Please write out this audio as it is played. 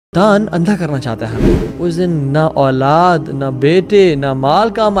दान अंधा करना चाहता है हमें। उस दिन ना औलाद ना बेटे ना माल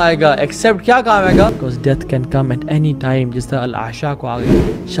काम आएगा, एक्सेप्ट क्या काम आएगा, because death can come at any time. जिस तरह अल आशा को आ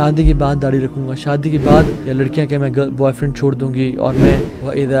गई, शादी के बाद दाढ़ी रखूंगा, शादी के बाद या लड़कियां के मैं बॉयफ्रेंड छोड़ दूंगी और मैं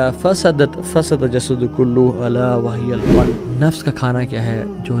वइदा फसद जसद कुल्लु अला वहियल क़ल्ब। नफ्स का खाना क्या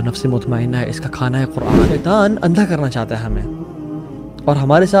है? जो नफ्स मुतमइन्ना है, इसका खाना है कुरान। शैतान अंधा करना चाहता है हमें, और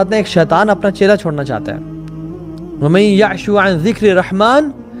हमारे साथ में एक शैतान अपना चेहरा छोड़ना चाहता है। वमन यअशु अन ज़िक्र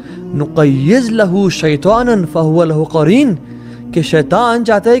रहमान नुक़य्यिज़ लहू शैतानन फहुव लहू क़रीन। कि शैतान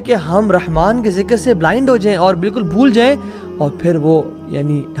चाहता है कि हम रहमान के जिक्र से ब्लाइंड हो जाएं और बिल्कुल भूल जाएं, और फिर वो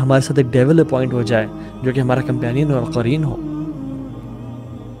यानी हमारे साथ एक डेविल अपॉइंट हो जाए जो कि हमारा कंपेनियन और क़रीन हो।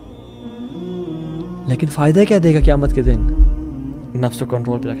 लेकिन फ़ायदा क्या देगा क़यामत के दिन? नफ्स को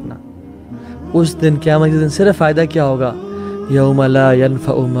कंट्रोल पे रखना। उस दिन क़यामत के दिन सिर्फ फ़ायदा क्या होगा? यौम ला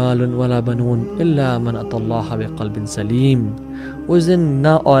यनफ़उ मालुन वला बनून इल्ला मन अतल्लाह बिक़ल्बिन सलीम। उस दिन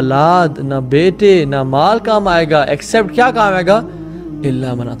ना औलाद ना बेटे ना माल काम आएगा, एक्सेप्ट क्या काम आएगा?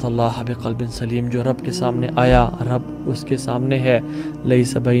 इल्ला मन अतल्लाह बिक़ल्बिन सलीम। जो रब के सामने आया, रब उसके सामने है।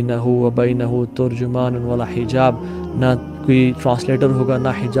 लैसा बैनहु व बैनहु तुरजुमान वला हिजाब। ना कोई ट्रांसलेटर होगा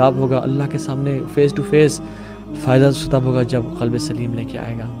ना हिजाब होगा। अल्लाह के सामने फेस टू फेस। फ़ायदा तब होगा जब क़ल्ब सलीम लेके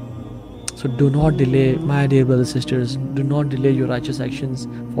आएगा। So do not delay, my dear brothers and sisters, do not delay your righteous actions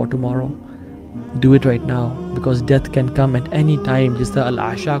for tomorrow. Do it right now, because death can come at any time. जिस तरह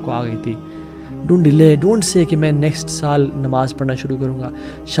अल-आशा को आ गई थी। Don't delay, don't say कि मैं next साल नमाज़ पढ़ना शुरू करूँगा,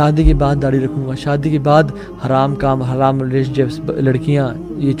 शादी के बाद दाढ़ी रखूँगा, शादी के बाद हराम काम हराम रिलेशनशिप्स लड़कियाँ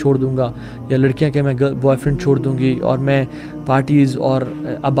ये छोड़ दूँगा, या लड़कियाँ के मैं बॉयफ्रेंड छोड़ दूँगी और मैं पार्टीज़ और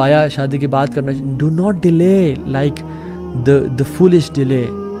अबाया शादी के बाद करना। Do not delay like the foolish delay.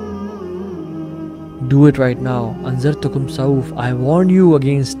 Do it right now. Anzartukum sawf. I warn you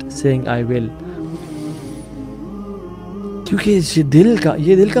against saying I will. क्योंकि ये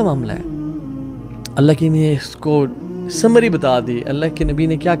दिल का मामला है। अल्लाह की ने इसको समरी बता दी। अल्लाह के नबी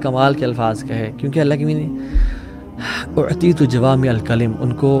ने क्या कमाल के अल्फाज कहे, क्योंकि अल्लाह के नबी ने उअतीतु जवामी अल कलिम,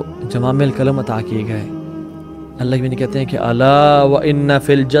 उनको जवामी अल कलम अता किए गए। अल्लाह के नबी कहते हैं कि अला व इन्ना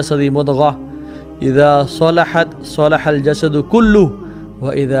फिल जसदी मुदगा इज़ा सलहत सलहल जसदु कुल्लु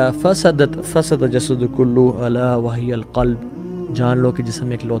व इज़ा फसदत फसद जसद कुल्लु अला वहियल क़ल्ब। जान लो कि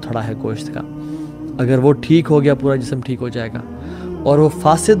जिस्म एक लोथड़ा है गोश्त का, अगर वो ठीक हो गया पूरा जिस्म ठीक हो जाएगा, और वो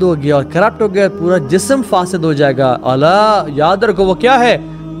फासिद हो गया और करप्ट हो गया पूरा जिस्म फासिद हो जाएगा। अला याद रखो वो क्या है?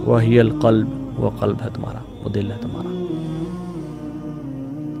 वहियल क़ल्ब, वो क़ल्ब है तुम्हारा, वो दिल है तुम्हारा।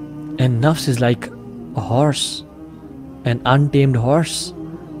 एंड नफ्स is like a horse, N untamed horse.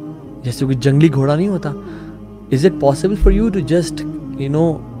 जैसे कोई जंगली घोड़ा नहीं होता। Is it possible for you to just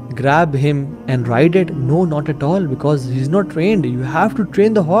grab him and ride it? No, not at all, because he's not trained. You have to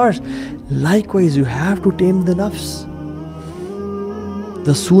train the horse. Likewise, you have to tame the nafs.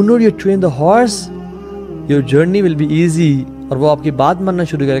 The sooner you train the horse, your journey will be easy. और वो आपकी बात मानना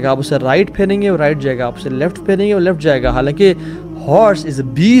शुरू करेगा। आप उसे right फेरेंगे वो राइट जाएगा, आप उसे लेफ्ट फेरेंगे वो लेफ्ट जाएगा। हालांकि हॉर्स इज अ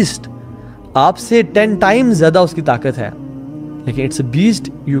बीस्ट, आपसे 10 टाइम्स ज्यादा उसकी ताकत है, लेकिन it's a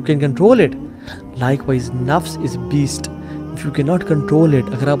beast, you can control it. Likewise, नफ्स is beast. If you cannot control it,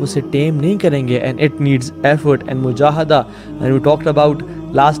 अगर आप उसे टेम नहीं करेंगे, and it needs effort and mujahada, and we talked about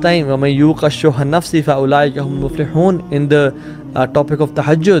last time وَمَنْ يُوقَ شُحَّ النَّفْسِ فَأُولَٰئِكَ هُمُ الْمُفْلِحُونَ in the topic of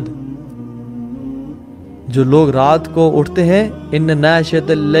tahajjud। जो लोग रात को उठते हैं, इन्न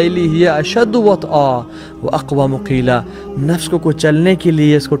नाशियतल लैली हिय अशद्दु वत्आ व अक़वम क़ीला। नफ्स को चलने के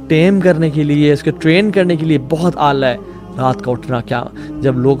लिए, इसको टेम करने के लिए, इसको ट्रेन करने के लिए बहुत आला है रात का उठना। क्या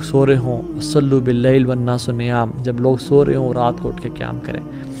जब लोग सो रहे हों, सल्लु बिल्लैल वन्नासु नियाम, जब लोग सो रहे हों रात को उठ के क़याम करें।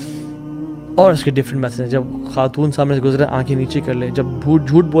 और इसके डिफरेंट मैसेज। जब खातून सामने से गुजरे आंखें नीचे कर ले, जब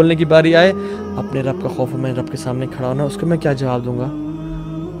झूठ बोलने की बारी आए, अपने रब का खौफ में रब के सामने खड़ा होना, उसको मैं क्या जवाब दूंगा?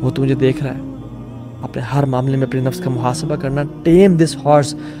 वो तो मुझे देख रहा है। अपने हर मामले में अपने नफ्स का मुहासबा करना। टेम this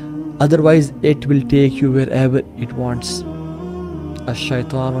horse, otherwise it will take you wherever it wants.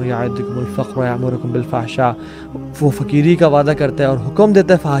 अश-शैतानु यअिदुकुमुल फ़क़्र व यअमुरुकुम बिल फ़हशा। वो फ़कीरी का वादा करता है और हुक्म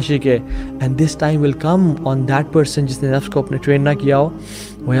देता है फहाशी के। And this time will come on that person जिसने नफ्स को अपने ट्रेन ना किया हो।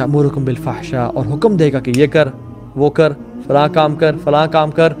 व यअमुरुकुम बिल फ़हशा, और हुक्म देगा कि ये कर वो कर, फ़लाँ काम कर फ़लाँ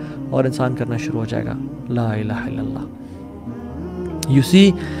काम कर, और इंसान करना शुरू हो जाएगा। ला इलाहा इल्लल्लाह। यू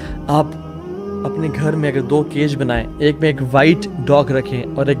सी, आप अपने घर में अगर 2 केज बनाएं, एक में एक वाइट डॉग रखें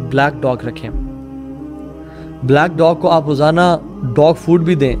और एक ब्लैक डॉग रखें। ब्लैक डॉग को आप रोज़ाना डॉग फूड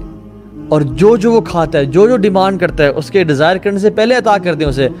भी दें, और जो वो खाता है, जो डिमांड करता है, उसके डिज़ायर करने से पहले अता कर दें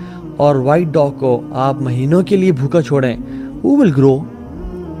उसे। और वाइट डॉग को आप महीनों के लिए भूखा छोड़ें, वो विल ग्रो।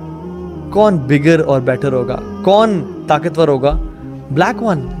 कौन बिगर और बेटर होगा? कौन ताकतवर होगा? Black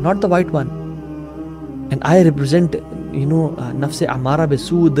one, not the white one. And I represent نفس امارہ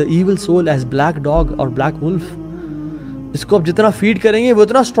بالسوء, the evil soul as black dog اور black wolf, اس کو آپ جتنا فیڈ کریں گے وہ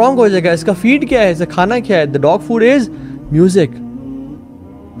اتنا اسٹرانگ ہو جائے گا. اس کا فیڈ کیا ہے, اس کا کھانا کیا ہے؟ the dog food is music,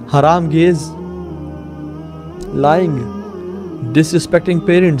 حرام gaze, lying, disrespecting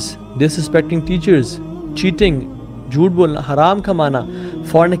parents, disrespecting teachers, cheating, جھوٹ بولنا, حرام کمانا,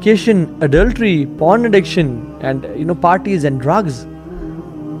 fornication, adultery, porn addiction and parties and drugs.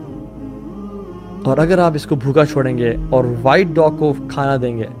 اور اگر آپ اس کو بھوکا چھوڑیں گے اور وائٹ ڈاگ کو کھانا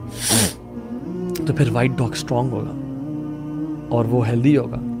دیں گے تو پھر وائٹ ڈاگ اسٹرانگ ہوگا اور وہ ہیلدی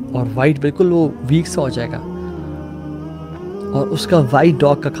ہوگا, اور وائٹ بالکل وہ ویک سا ہو جائے گا. اور اس کا وائٹ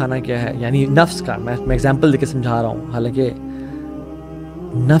ڈاگ کا کھانا کیا ہے, یعنی نفس کا, میں ایگزامپل دے کے سمجھا رہا ہوں, حالانکہ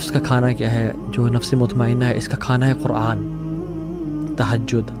نفس کا کھانا کیا ہے, جو نفس مطمئنہ ہے, اس کا کھانا ہے قرآن,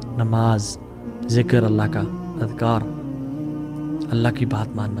 تہجد, نماز, ذکر اللہ کا, اذکار, اللہ کی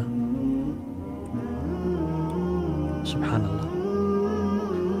بات ماننا. سبحان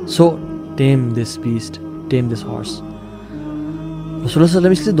اللہ. So tame this beast, tame this horse. رسول اللہ صلی اللہ علیہ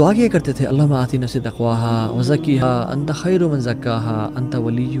وسلم اس لیے دعا کیا کرتے تھے, اللہم آتی نفسی تقواہا وزکیہا انت خیر من زکاہا انت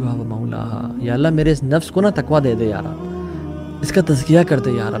ولیہا و مولاہا. یا اللہ میرے اس نفس کو نا تقوی دے دے یارا, اس کا تزکیہ کر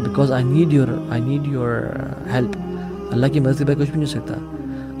دے یارا, because I need your help. اللہ کی مدد کے بغیر کچھ بھی نہیں ہو سکتا.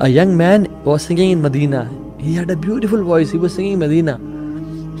 A young man was singing in Medina. He had a beautiful voice. He was singing in Medina.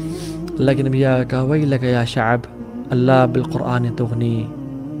 اللہ کے نبی کہا ویلک یا شعب اللہ بالقرآن تغنی.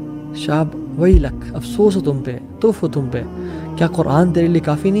 شعب ویلک, افسوس ہو تم پہ, تف ہو تم پہ, کیا قرآن تیرے لیے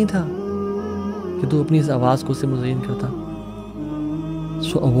کافی نہیں تھا کہ تو اپنی اس آواز کو اس سے مزین کرتا.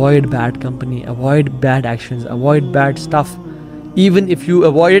 So avoid bad company, avoid bad actions, avoid bad stuff. Even if you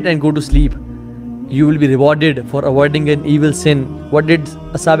avoid it and go to sleep, you will be rewarded for avoiding an evil sin. What did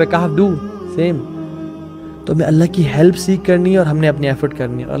Ashab Kahf do? Same. تو ہمیں اللہ کی help سیکھ کرنی ہے اور ہم نے اپنی ایفرٹ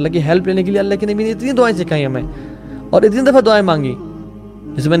کرنی ہے. اور اللہ کی ہیلپ لینے کے لیے اللہ کے نبی نے اتنی دعائیں سکھائی ہمیں اور اتنی دفعہ دعائیں مانگی.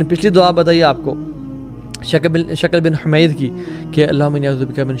 جیسے میں نے پچھلی دعا بتائی آپ کو شکل بن حمید کی کہ اللہم انی اعوذ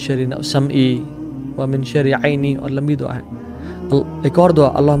بک من شر سمعی ومن شر عینی, اور لمبی دعا ہے. ایک اور دعا,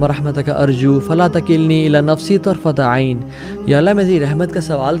 اللہم رحمتک ارجو فلا تکلنی الی نفسی طرفۃ عین. یا اللہ میں تیری رحمت کا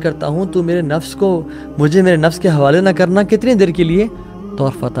سوال کرتا ہوں, تو میرے نفس کو, مجھے میرے نفس کے حوالے نہ کرنا کتنی دیر کے لیے,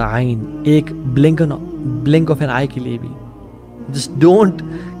 طرفۃ عین, ایک blink of an eye کے لیے بھی. Just don't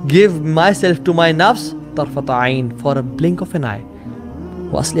give myself to my nafs طرفۃ عین for a blink of an eye.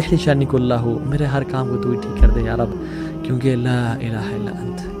 وَأَصْلِحْ لِي شَأْنِي كُلَّهُ, میرے ہر کام کو تو ہی ٹھیک کر دے یا رب, کیونکہ لا الہ الا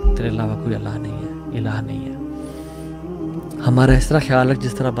انت, تیرے علاوہ کوئی اللہ نہیں ہے, الہ نہیں ہے. ہمارا اس طرح خیال رکھ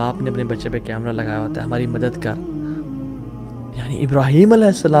جس طرح باپ نے اپنے بچے پہ کیمرہ لگایا ہوتا ہے, ہماری مدد کر. یعنی ابراہیم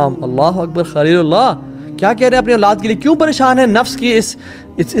علیہ السلام, اللہ اکبر, خلیل اللہ, کیا کہہ رہے ہیں اپنی اولاد کے لیے, کیوں پریشان ہیں نفس کی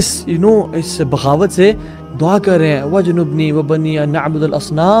اس بغاوت سے, دعا کر رہے ہیں وَجْنُبْنِي وَبَنِّي أَن نَعْبُدَ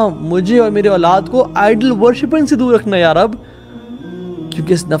الْأَصْنَامَ, مجھے اور میرے اولاد کو آئیڈل ورشپنگ سے دور رکھنا یا رب,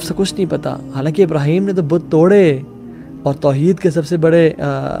 کیونکہ اس نفس سے کچھ نہیں پتا. حالانکہ ابراہیم نے تو بت توڑے اور توحید کے سب سے بڑے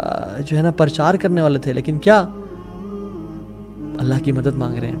جو ہے نا پرچار کرنے والے تھے, لیکن کیا اللہ کی مدد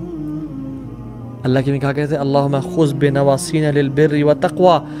مانگ رہے ہیں. اللہ کے میں کہا کہتے ہیں اللہم خذ بنواسینا للبر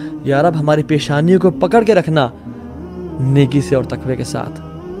والتقوی, یا رب ہماری پیشانیوں کو پکڑ کے رکھنا نیکی سے اور تقوی کے ساتھ.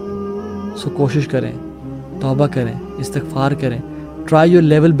 سو کوشش کریں, توبہ کریں, استغفار کریں, ٹرائی یور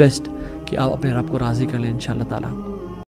لیول بیسٹ کہ آپ اپنے رب کو راضی کر لیں انشاءاللہ تعالی.